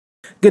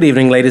Good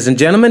evening, ladies and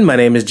gentlemen. My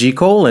name is G.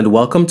 Cole, and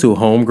welcome to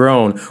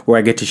Homegrown, where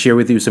I get to share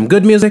with you some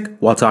good music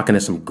while talking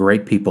to some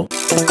great people.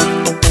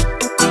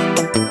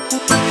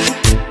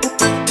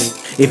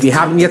 If you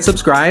haven't yet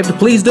subscribed,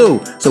 please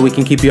do, so we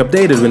can keep you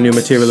updated when new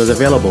material is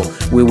available.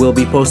 We will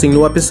be posting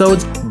new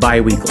episodes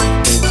bi-weekly.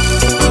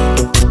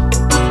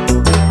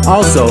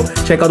 Also,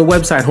 check out the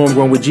website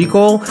Homegrown with G.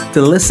 Cole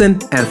to listen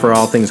and for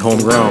all things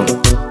homegrown.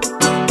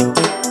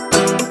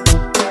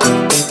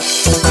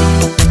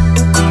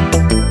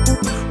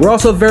 We're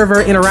also very,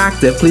 very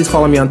interactive. Please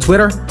follow me on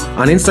Twitter,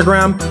 on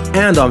Instagram,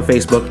 and on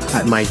Facebook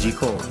at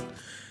MyGCole.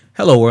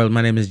 Hello, world.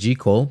 My name is G.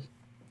 Cole.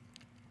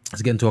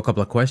 Let's get into a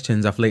couple of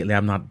questions. Lately,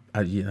 I'm not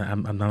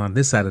on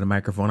this side of the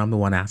microphone. I'm the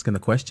one asking the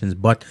questions.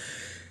 But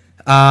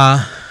go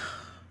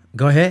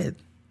ahead.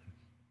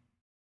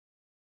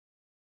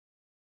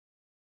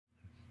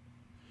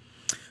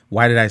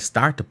 Why did I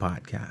start the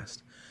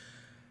podcast?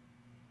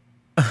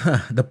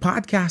 The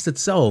podcast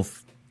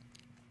itself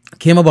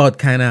came about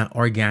kind of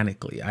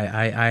organically.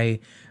 I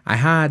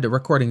had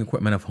recording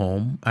equipment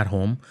at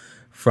home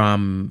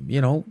from,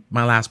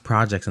 my last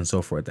projects and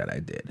so forth that I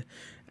did.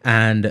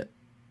 And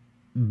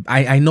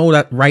I know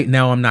that right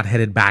now I'm not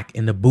headed back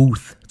in the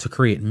booth to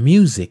create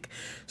music.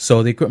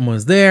 So the equipment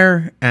was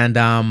there and,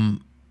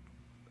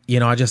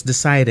 I just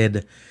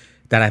decided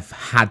that I've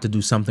had to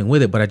do something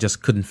with it, but I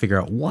just couldn't figure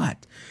out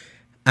what.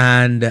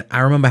 And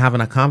I remember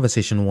having a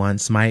conversation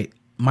once. My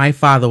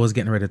father was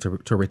getting ready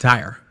to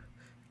retire.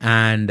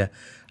 And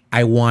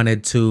I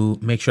wanted to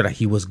make sure that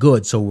he was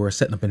good. So we were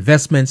setting up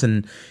investments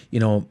and,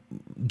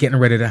 getting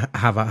ready to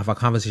have a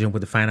conversation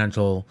with the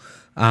financial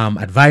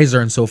advisor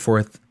and so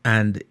forth.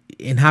 And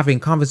in having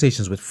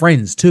conversations with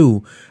friends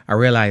too, I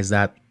realized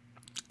that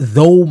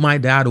though my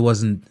dad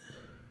wasn't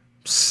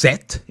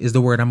set, is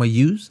the word I'm going to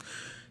use,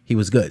 he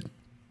was good.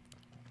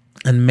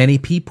 And many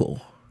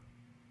people,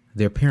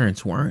 their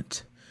parents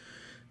weren't.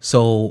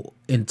 So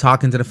in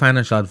talking to the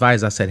financial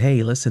advisor, I said,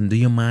 hey, listen, do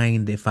you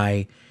mind if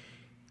I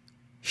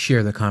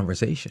share the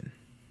conversation?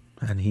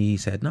 And he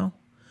said no.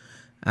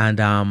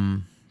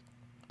 And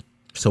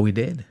so we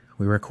did.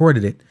 We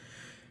recorded it.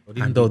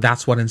 Even though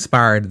that's what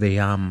inspired the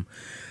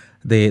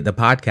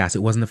podcast, it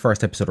wasn't the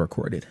first episode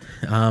recorded.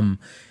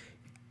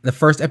 The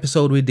first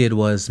episode we did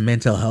was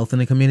mental health in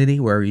the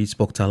community, where we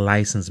spoke to a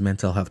licensed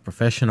mental health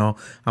professional.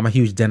 I'm a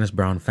huge Dennis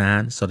Brown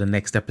fan, so the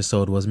next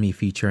episode was me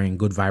featuring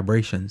Good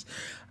Vibrations,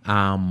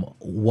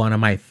 one of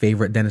my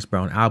favorite Dennis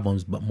Brown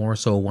albums, but more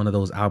so one of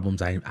those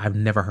albums I've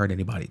never heard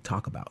anybody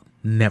talk about.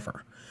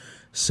 Never.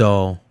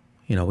 So,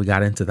 we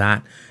got into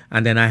that.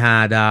 And then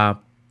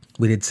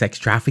we did sex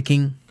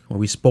trafficking, where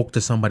we spoke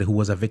to somebody who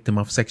was a victim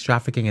of sex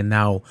trafficking and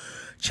now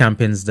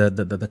champions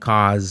the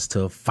cause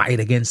to fight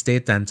against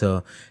it and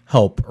to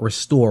help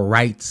restore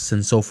rights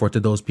and so forth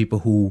to those people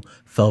who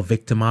fell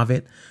victim of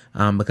it.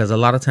 Because a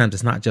lot of times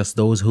it's not just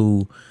those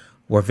who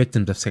were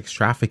victims of sex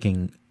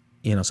trafficking.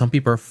 Some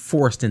people are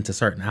forced into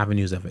certain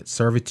avenues of it,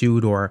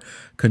 servitude or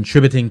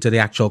contributing to the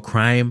actual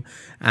crime.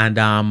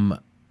 And,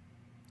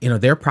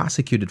 they're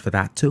prosecuted for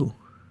that too.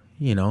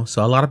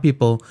 So a lot of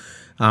people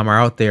are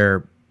out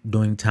there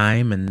doing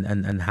time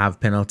and have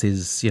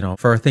penalties,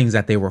 for things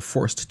that they were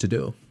forced to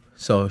do.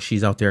 So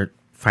she's out there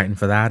fighting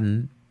for that.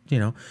 And,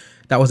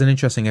 that was an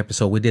interesting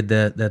episode. We did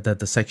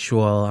the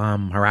sexual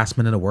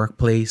harassment in the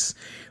workplace.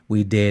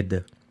 We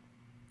did,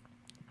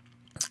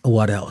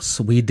 what else?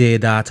 We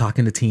did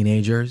talking to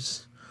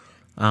teenagers.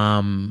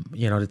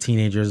 The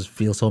teenagers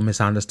feel so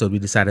misunderstood. We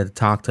decided to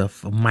talk to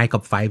mic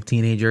up 5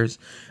 teenagers,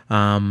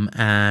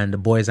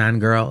 and boys and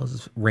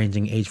girls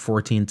ranging age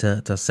 14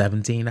 to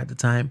 17 at the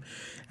time.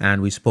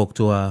 And we spoke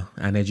to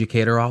an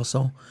educator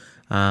also.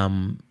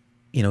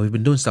 We've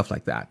been doing stuff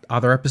like that.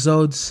 Other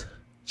episodes,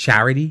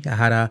 charity.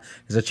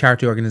 There's a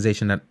charity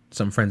organization that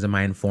some friends of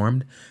mine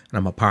formed, and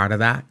I'm a part of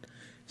that.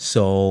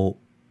 So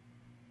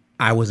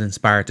I was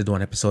inspired to do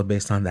an episode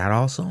based on that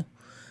also.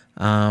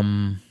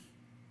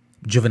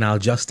 Juvenile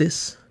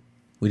justice.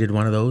 We did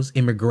one of those.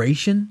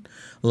 Immigration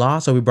law.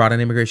 So we brought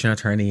an immigration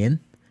attorney in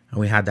and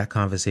we had that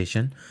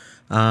conversation.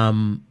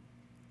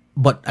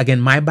 But again,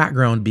 my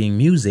background being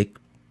music,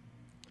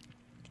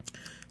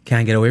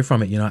 can't get away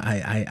from it.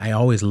 I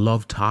always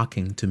love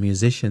talking to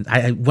musicians.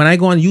 When I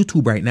go on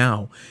YouTube right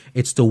now,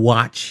 it's to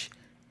watch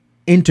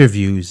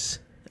interviews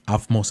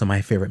of most of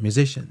my favorite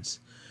musicians.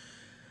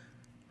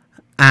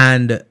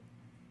 And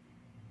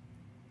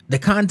the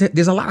content,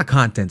 there's a lot of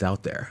content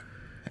out there.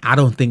 I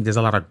don't think there's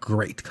a lot of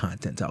great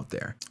content out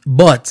there.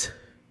 But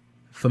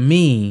for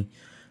me,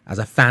 as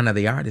a fan of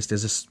the artist,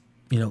 there's this,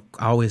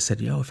 I always said,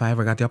 if I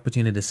ever got the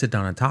opportunity to sit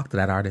down and talk to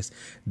that artist,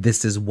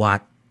 this is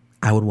what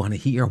I would want to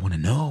hear, want to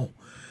know,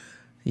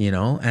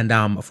 And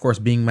of course,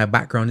 being my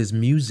background is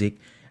music,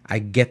 I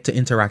get to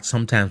interact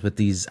sometimes with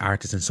these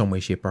artists in some way,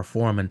 shape, or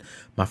form. And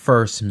my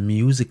first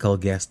musical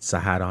guests I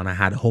had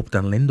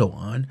Hopeton Lindo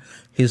on.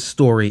 His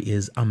story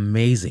is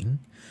amazing.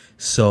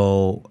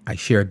 So I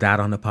shared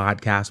that on the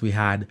podcast. We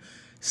had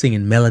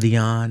Singing Melody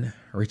on,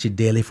 Richie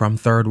Daly from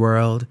Third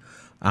World,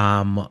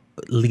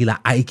 Leela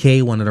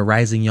Ike, one of the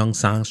rising young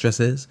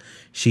songstresses.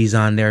 She's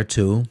on there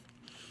too.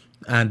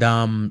 And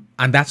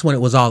that's when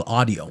it was all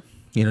audio.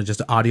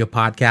 Just audio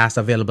podcast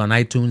available on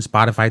iTunes,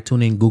 Spotify,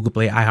 TuneIn, Google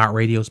Play,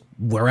 iHeartRadios,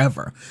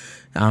 wherever.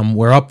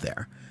 We're up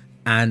there,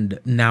 and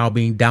now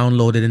being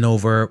downloaded in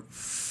over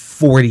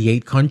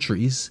 48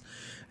 countries,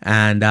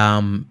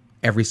 and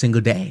every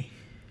single day.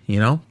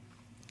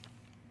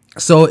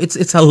 So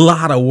it's a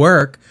lot of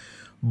work,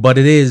 but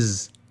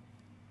it's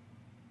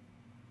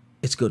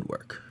good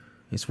work.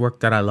 It's work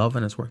that I love,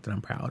 and it's work that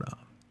I'm proud of.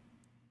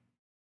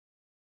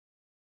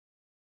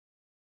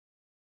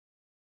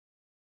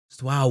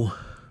 Wow.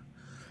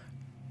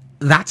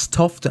 That's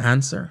tough to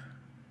answer.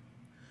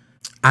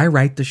 I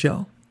write the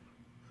show.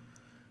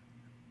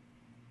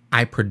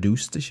 I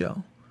produce the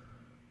show.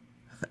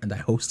 And I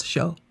host the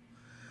show.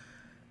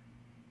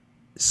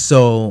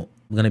 So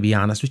I'm going to be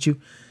honest with you.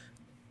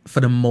 For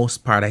the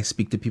most part, I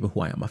speak to people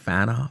who I am a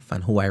fan of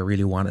and who I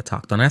really want to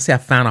talk to. And I say a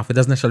fan of, it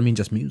doesn't necessarily mean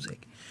just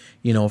music.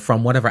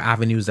 From whatever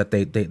avenues that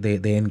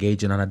they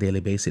engage in on a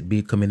daily basis, be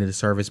it community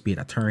service, be it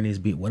attorneys,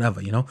 be it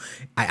whatever,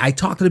 I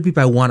talk to the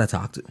people I want to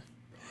talk to.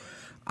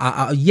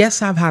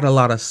 Yes, I've had a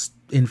lot of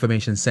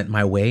information sent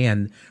my way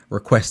and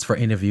requests for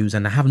interviews,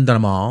 and I haven't done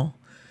them all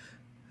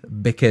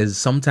because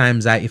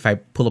sometimes if I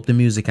pull up the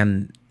music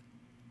and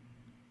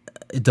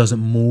it doesn't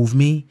move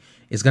me,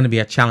 it's going to be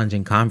a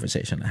challenging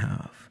conversation to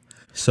have.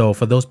 So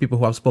for those people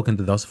who I've spoken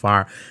to thus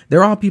far,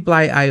 they're all people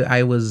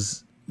I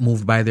was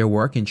moved by their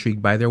work,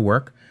 intrigued by their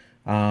work,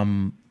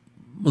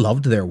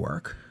 loved their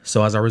work.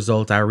 So as a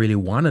result, I really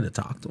wanted to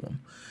talk to them.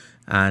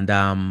 And,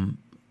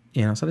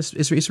 so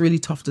it's really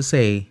tough to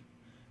say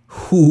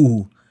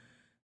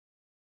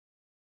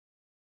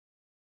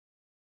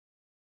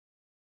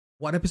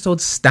what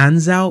episode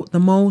stands out the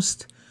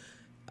most.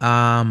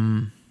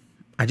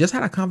 I just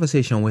had a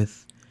conversation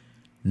with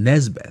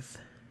Nesbeth,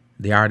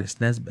 the artist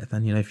Nesbeth.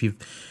 And, if you've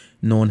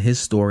known his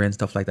story and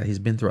stuff like that, he's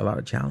been through a lot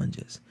of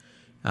challenges,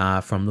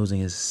 from losing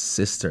his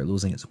sister,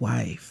 losing his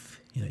wife,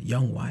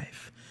 young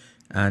wife.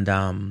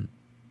 And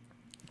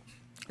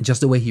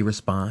just the way he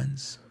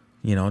responds,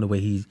 the way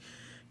he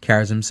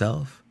carries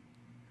himself,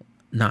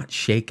 not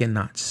shaken,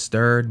 not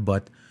stirred,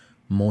 but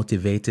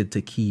motivated to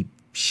keep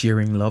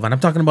sharing love. And I'm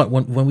talking about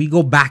when we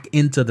go back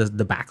into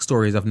the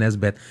backstories of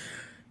Nesbeth,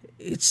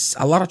 it's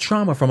a lot of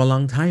trauma from a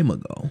long time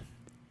ago.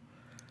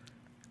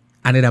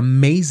 And it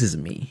amazes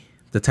me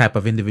the type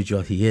of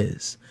individual he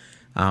is,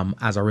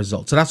 as a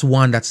result. So that's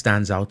one that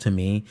stands out to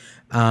me.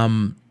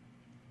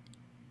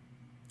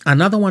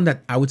 Another one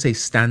that I would say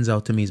stands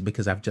out to me is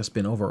because I've just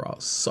been overall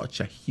such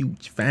a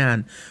huge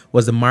fan,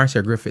 was the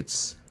Marcia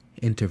Griffiths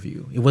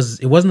interview. It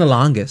wasn't the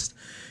longest.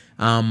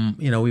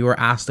 We were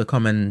asked to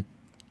come and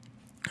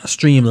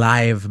stream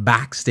live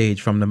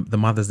backstage from the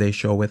Mother's Day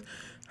show with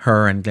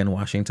her and Glenn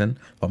Washington.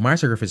 But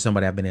Marcia Griffiths is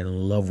somebody I've been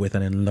in love with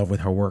and in love with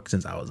her work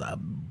since I was a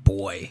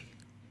boy,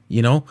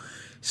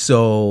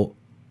 So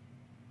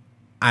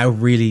I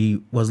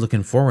really was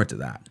looking forward to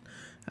that.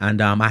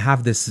 And I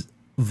have this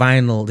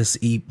vinyl,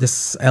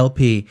 this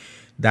LP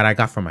that I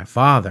got from my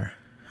father.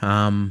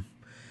 And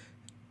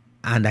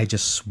I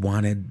just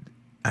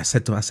I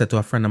said to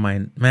a friend of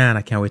mine, man,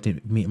 I can't wait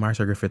to meet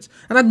Marcia Griffiths.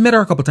 And I'd met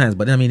her a couple times,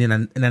 but I mean, in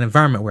an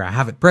environment where I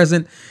have it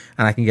present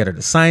and I can get her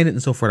to sign it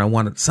and so forth. I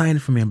wanted to sign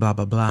it for me and blah,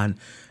 blah, blah.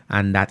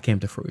 And that came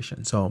to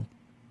fruition. So,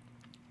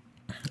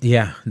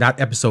 yeah, that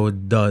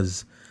episode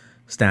does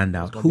stand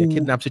out. It's going to be a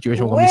kidnap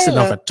situation. We're going to be sitting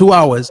down for 2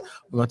 hours.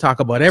 We're going to talk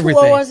about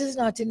everything. 2 hours is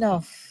not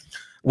enough.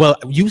 Well,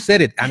 you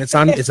said it, and it's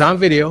on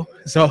video.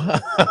 So,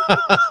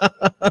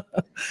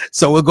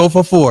 so we'll go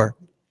for 4.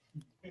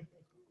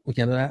 We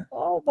can do that.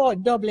 Oh,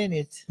 about doubling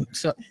it.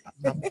 So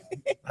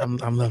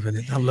I'm loving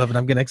it.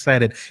 I'm getting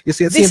excited. You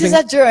see, this is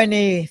a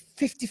journey.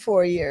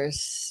 54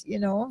 years.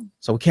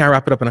 So we can't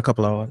wrap it up in a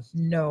couple of hours.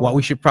 No. What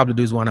we should probably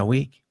do is one a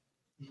week.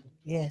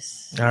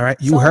 Yes. All right.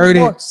 You heard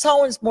it.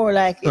 Sounds more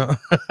like it.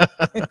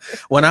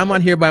 When I'm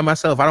on here by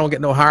myself, I don't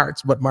get no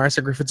hearts, but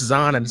Marcia Griffiths is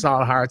on, and it's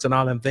all hearts and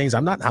all them things.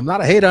 I'm not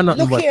a hater on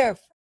nothing. Look here.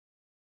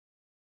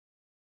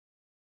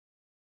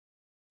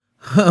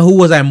 Who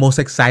was I most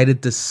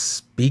excited to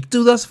speak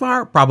to thus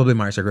far? Probably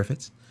Marcia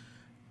Griffiths.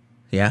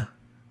 Yeah.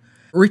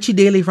 Richie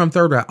Daly from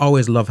Third Eye, I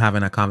always love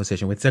having a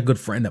conversation with. He's a good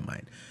friend of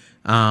mine,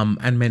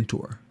 and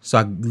mentor. So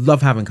I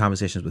love having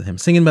conversations with him.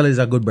 Singing Melody is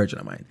a good virgin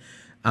of mine.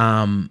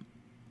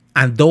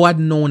 And though I'd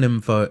known him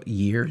for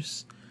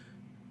years,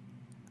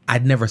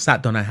 I'd never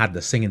sat down and had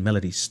the Singing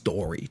Melody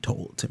story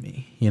told to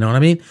me. You know what I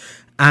mean?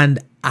 And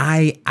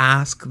I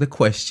ask the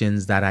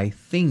questions that I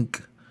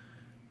think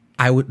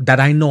that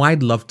I know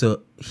I'd love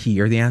to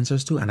hear the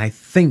answers to, and I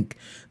think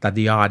that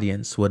the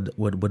audience would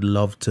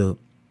love to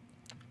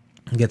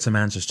get some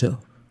answers to,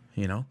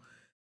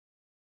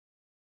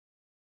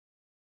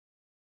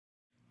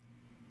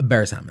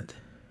 Beres Hammond.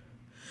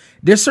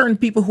 There's certain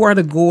people who are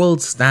the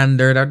gold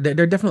standard.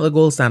 They're definitely the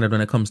gold standard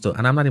when it comes to,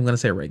 and I'm not even going to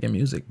say reggae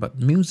music, but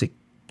music,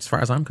 as far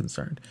as I'm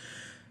concerned.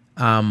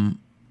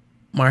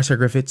 Marcia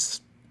Griffiths,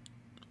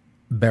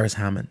 Beres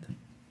Hammond,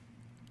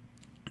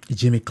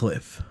 Jimmy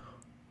Cliff.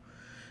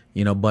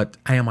 But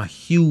I am a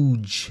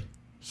huge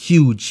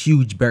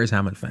Beres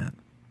Hammond fan.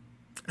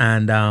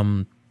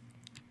 And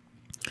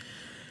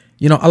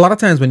A lot of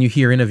times when you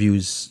hear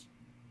interviews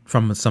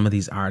from some of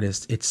these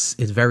artists, it's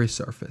very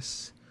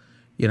surface.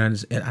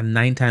 And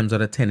 9 times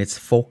out of 10, it's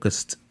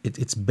focused.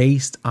 It's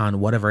based on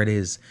whatever it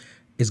is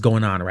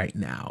going on right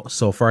now.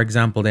 So, for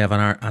example, they have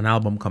an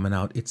album coming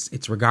out.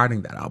 It's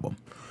regarding that album,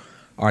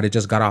 or they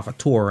just got off a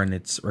tour and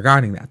it's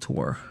regarding that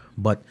tour.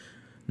 But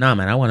nah,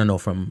 man, I want to know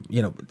from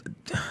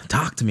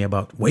talk to me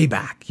about way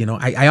back.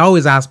 I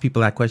always ask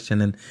people that question,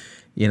 and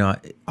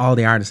all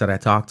the artists that I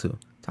talk to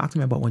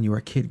me about when you were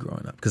a kid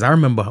growing up, because I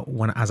remember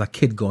when as a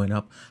kid growing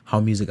up how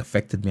music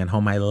affected me and how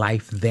my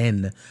life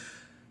then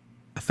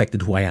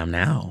affected who I am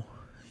now.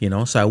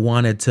 So I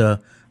wanted to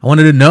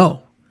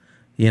know.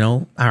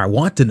 I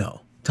want to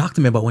know. Talk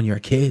to me about when you're a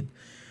kid,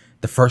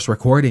 the first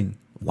recording.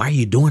 Why are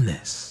you doing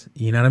this?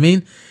 You know what I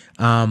mean?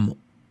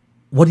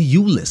 What do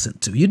you listen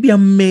to? You'd be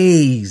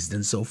amazed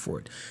and so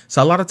forth.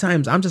 So a lot of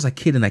times I'm just a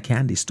kid in a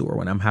candy store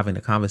when I'm having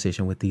a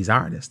conversation with these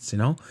artists,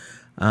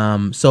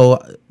 So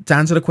to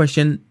answer the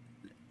question,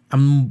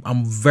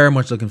 I'm very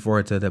much looking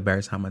forward to the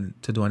Beres Hammond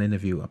to do an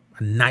interview,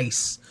 a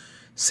nice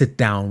sit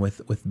down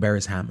with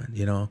Beres Hammond,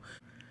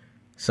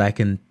 so I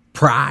can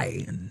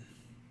pry and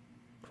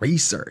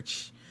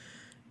research.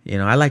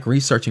 I like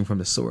researching from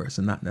the source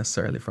and not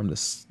necessarily from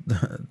this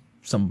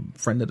some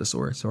friend of the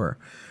source or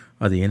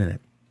the internet.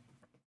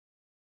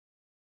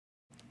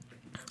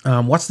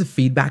 What's the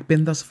feedback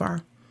been thus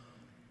far?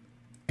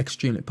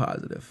 Extremely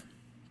positive.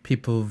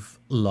 People have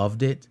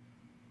loved it.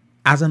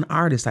 As an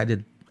artist, I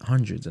did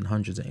hundreds and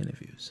hundreds of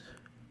interviews.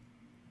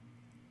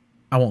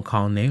 I won't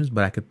call names,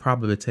 but I could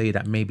probably tell you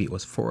that maybe it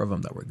was 4 of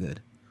them that were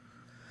good.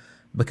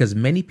 Because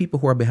many people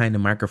who are behind the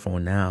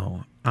microphone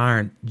now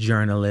aren't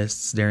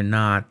journalists. They're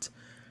not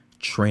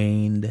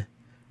trained.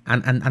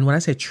 And when I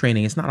say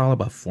training, it's not all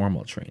about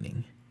formal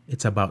training.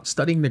 It's about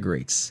studying the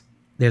greats.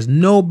 There's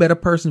no better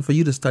person for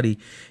you to study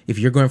if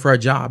you're going for a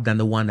job than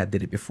the one that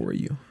did it before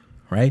you,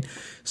 right?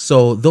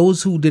 So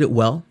those who did it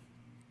well,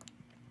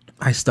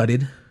 I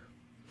studied,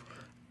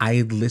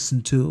 I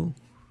listened to,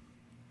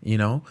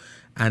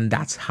 and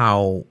that's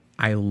how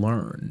I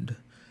learned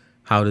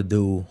how to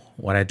do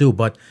what I do.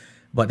 But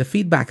the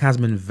feedback has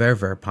been very,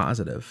 very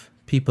positive.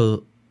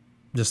 People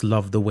just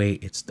love the way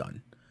it's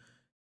done.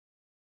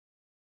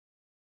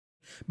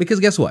 Because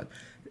guess what?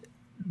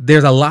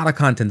 There's a lot of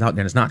content out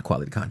there and it's not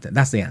quality content.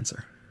 That's the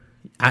answer.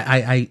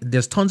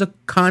 There's tons of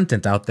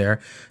content out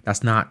there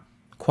that's not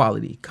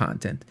quality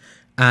content.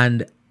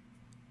 And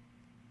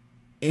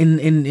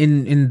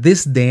in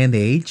this day and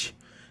age,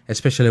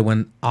 especially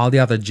when all the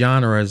other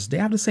genres, they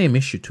have the same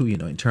issue too,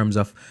 in terms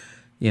of,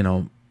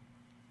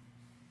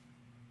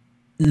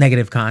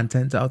 negative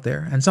content out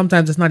there. And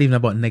sometimes it's not even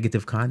about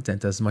negative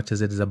content as much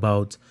as it is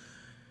about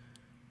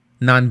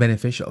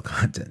non-beneficial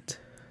content,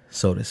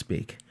 so to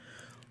speak.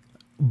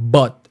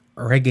 But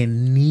reggae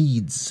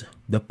needs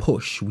the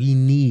push. We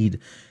need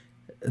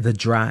the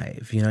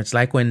drive. It's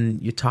like when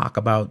you talk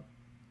about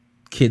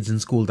kids in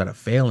school that are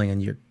failing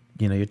and your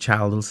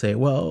child will say,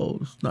 well,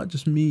 it's not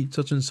just me,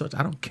 such and such.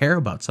 I don't care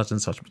about such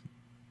and such.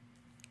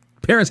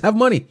 Parents have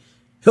money.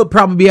 He'll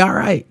probably be all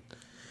right.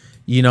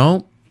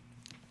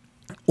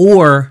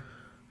 Or,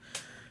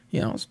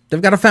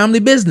 they've got a family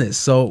business.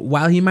 So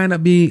while he might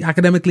not be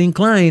academically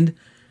inclined,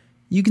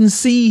 you can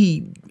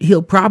see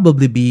he'll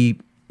probably be,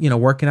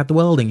 working at the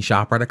welding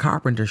shop or the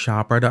carpenter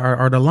shop or the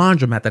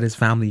laundromat that his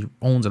family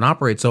owns and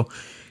operates. So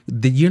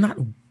you're not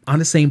on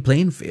the same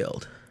playing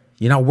field.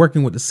 You're not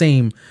working with the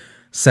same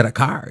set of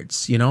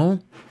cards,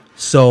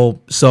 So,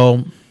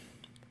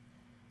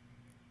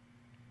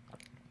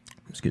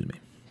 excuse me.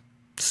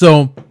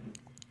 So,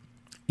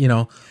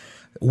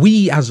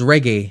 we as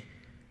reggae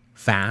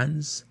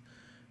fans,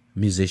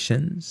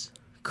 musicians,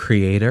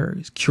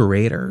 creators,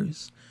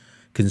 curators,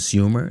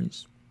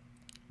 consumers,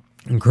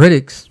 and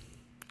critics,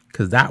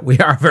 because that we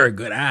are very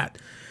good at,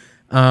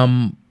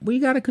 we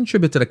got to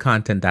contribute to the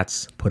content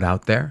that's put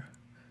out there.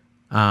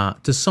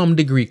 To some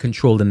degree,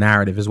 control the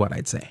narrative is what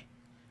I'd say.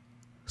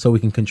 So we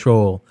can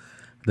control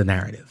the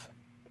narrative.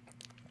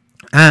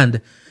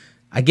 And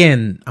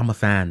again, I'm a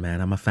fan,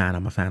 man. I'm a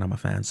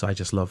fan. So I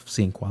just love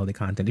seeing quality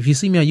content. If you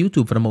see me on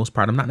YouTube, for the most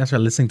part, I'm not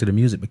necessarily listening to the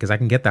music because I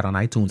can get that on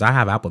iTunes. I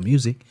have Apple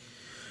Music,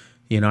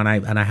 and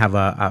I have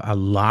a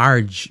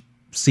large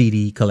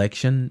CD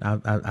collection,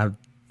 a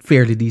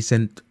fairly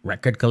decent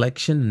record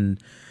collection,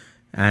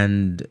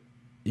 and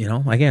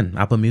again,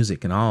 Apple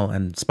Music and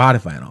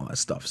Spotify and all that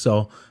stuff.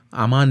 So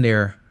I'm on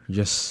there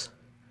just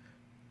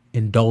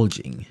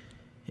indulging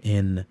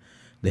in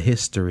the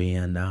history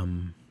and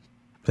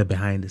the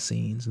behind the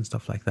scenes and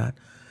stuff like that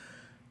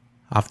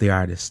of the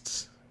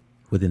artists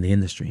within the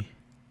industry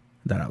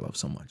that I love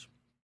so much.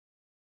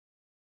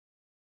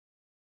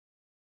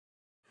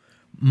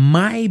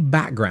 My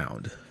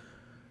background,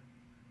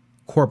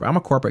 corporate. I'm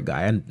a corporate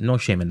guy, and no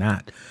shame in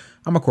that.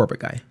 I'm a corporate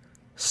guy.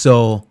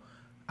 So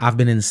I've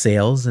been in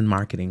sales and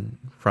marketing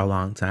for a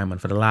long time, and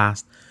for the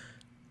last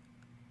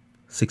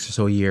 6 or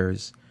so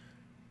years,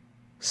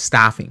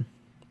 staffing.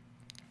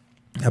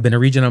 I've been a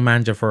regional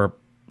manager for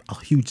a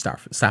huge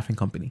staffing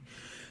company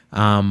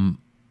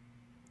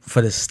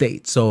for the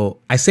state. So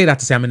I say that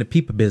to say I'm in the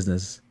people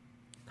business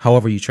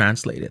however you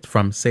translate it,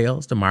 from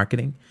sales to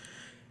marketing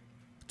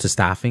to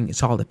staffing,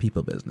 it's all the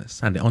people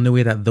business. And the only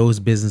way that those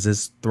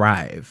businesses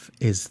thrive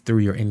is through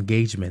your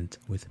engagement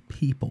with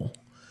people.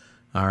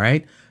 All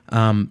right.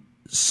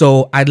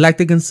 So I'd like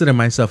to consider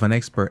myself an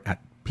expert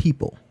at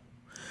people,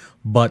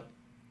 but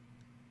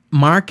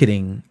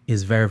marketing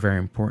is very, very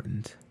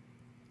important.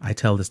 I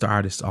tell this to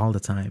artists all the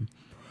time.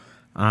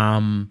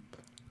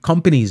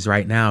 Companies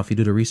right now, if you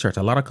do the research,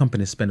 a lot of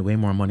companies spend way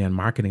more money on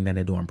marketing than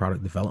they do on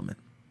product development,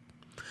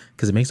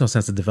 because it makes no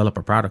sense to develop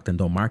a product and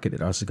don't market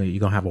it. Or else you're going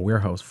to have a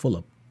warehouse full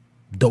of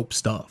dope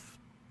stuff.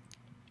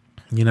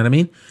 You know what I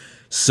mean?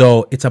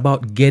 So it's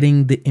about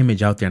getting the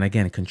image out there and,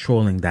 again,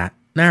 controlling that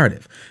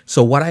narrative.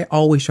 So what I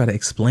always try to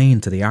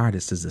explain to the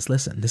artist is this: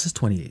 listen, this is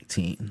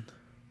 2018.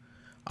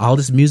 All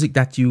this music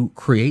that you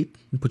create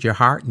and put your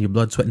heart and your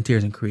blood, sweat, and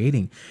tears in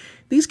creating,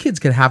 these kids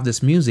could have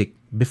this music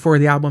before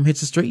the album hits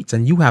the streets,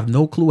 and you have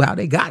no clue how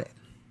they got it.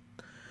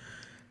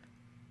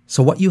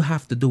 So what you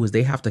have to do is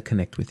they have to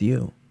connect with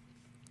you.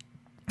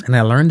 And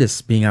I learned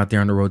this being out there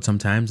on the road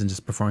sometimes and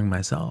just performing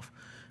myself.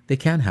 They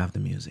can have the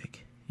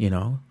music, you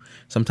know.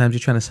 Sometimes you're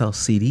trying to sell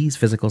CDs,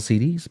 physical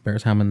CDs.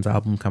 Beres Hammond's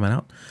album coming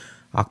out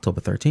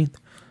October 13th.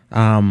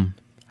 A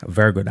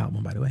very good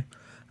album, by the way.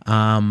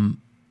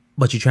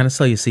 But you're trying to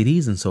sell your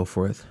CDs and so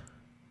forth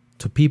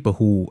to people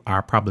who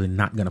are probably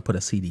not going to put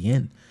a CD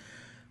in,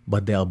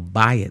 but they'll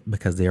buy it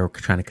because they're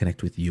trying to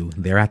connect with you.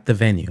 They're at the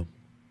venue.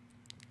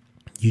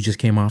 You just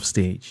came off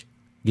stage,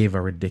 gave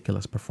a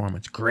ridiculous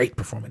performance, great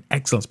performance,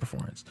 excellent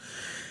performance.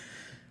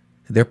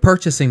 They're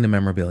purchasing the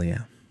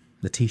memorabilia,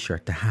 the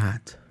t-shirt, the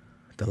hat,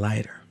 the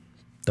lighter,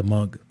 the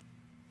mug,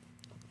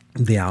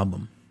 the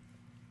album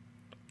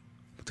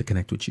to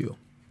connect with you.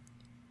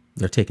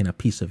 They're taking a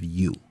piece of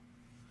you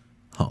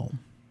home,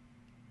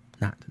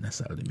 not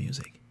necessarily the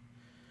music.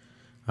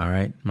 All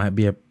right, might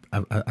be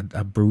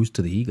a bruise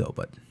to the ego,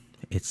 but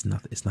it's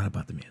not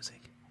about the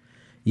music.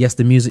 Yes,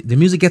 the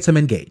music gets them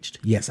engaged.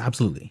 Yes,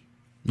 absolutely,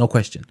 no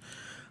question.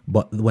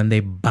 But when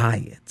they buy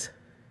it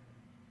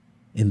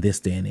in this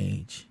day and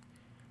age,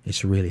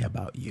 it's really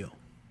about you.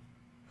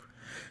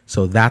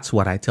 So that's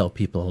what I tell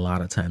people a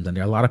lot of times. And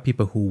there are a lot of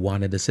people who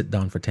wanted to sit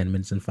down for 10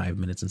 minutes and 5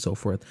 minutes and so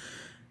forth.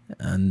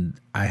 And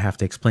I have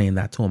to explain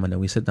that to them. And then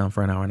we sit down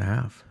for an hour and a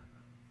half.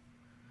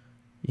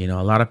 You know,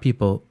 a lot of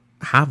people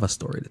have a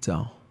story to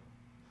tell.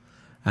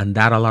 And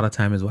that a lot of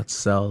time is what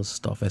sells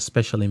stuff,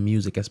 especially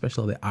music,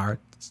 especially the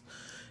arts.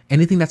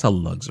 Anything that's a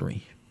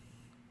luxury.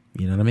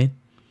 You know what I mean?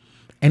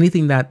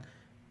 Anything that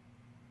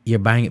you're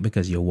buying it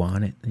because you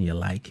want it and you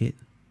like it.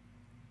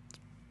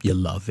 You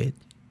love it.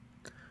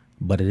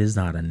 But it is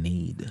not a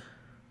need.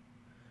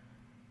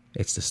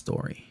 It's the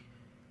story.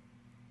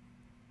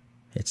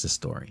 It's the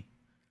story.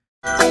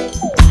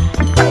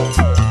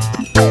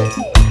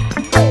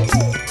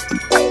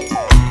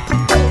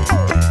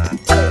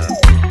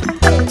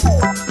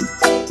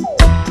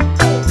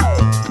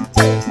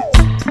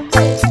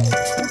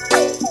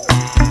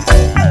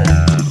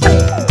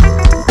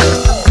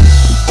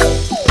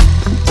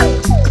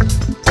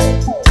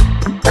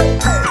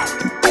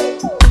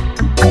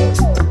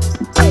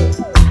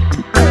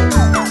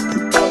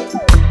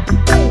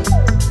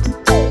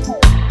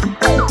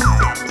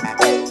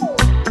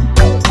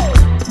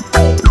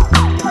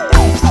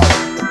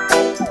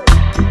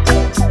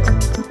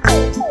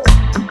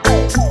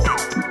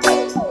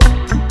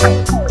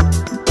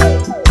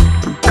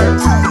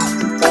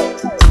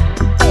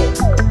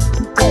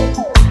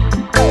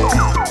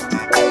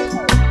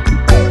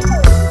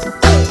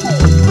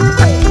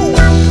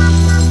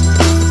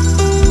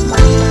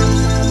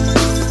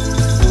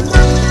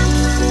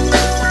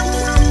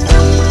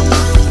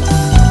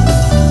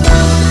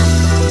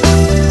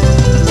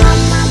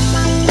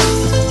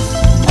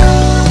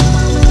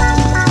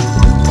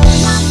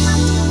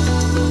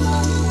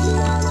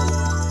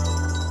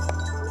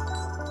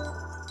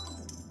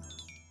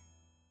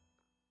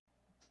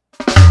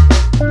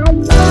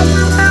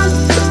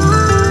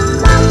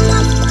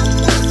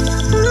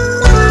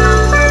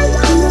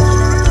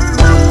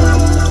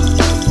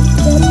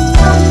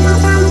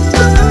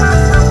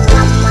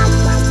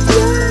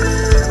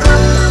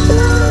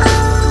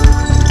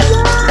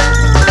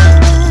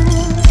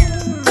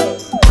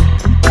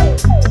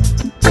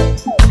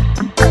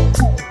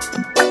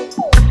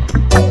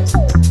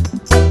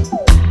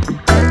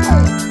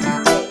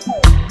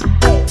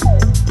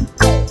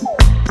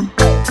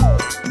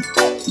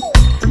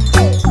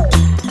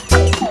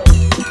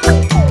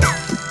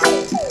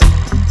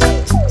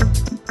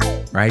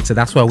 Right? So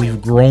that's why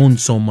we've grown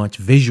so much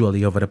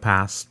visually over the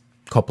past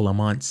couple of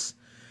months.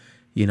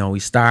 You know, we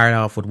start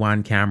off with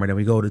one camera, then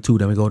we go to two,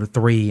 then we go to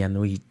three, and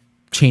we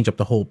change up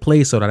the whole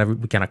place so that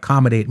we can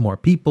accommodate more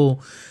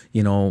people.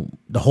 You know,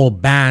 the whole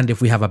band, if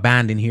we have a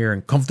band in here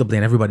and comfortably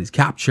and everybody's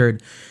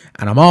captured.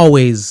 And I'm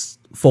always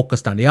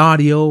focused on the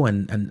audio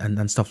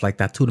and stuff like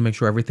that too, to make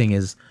sure everything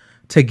is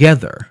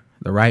together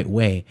the right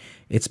way.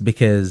 It's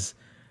because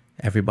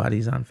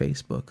everybody's on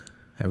Facebook.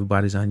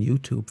 Everybody's on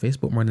YouTube.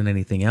 Facebook more than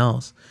anything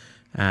else.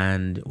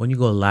 And when you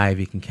go live,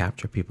 you can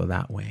capture people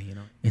that way, you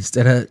know,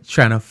 instead of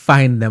trying to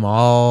find them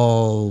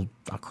all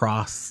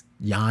across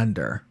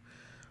yonder.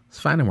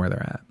 Just find them where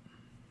they're at.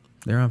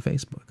 They're on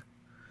Facebook,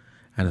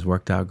 and it's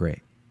worked out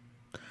great.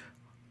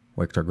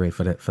 Worked out great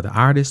for the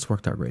artists.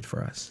 Worked out great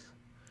for us.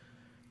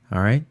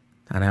 All right,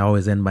 and I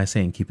always end by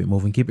saying, keep it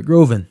moving, keep it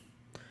grooving.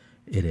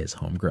 It is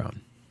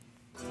homegrown.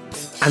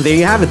 And there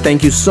you have it.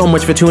 Thank you so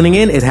much for tuning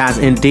in. It has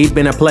indeed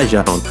been a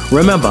pleasure.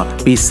 Remember,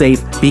 be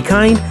safe, be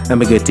kind, and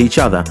be good to each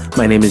other.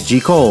 My name is G.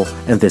 Cole,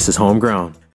 and this is Homegrown.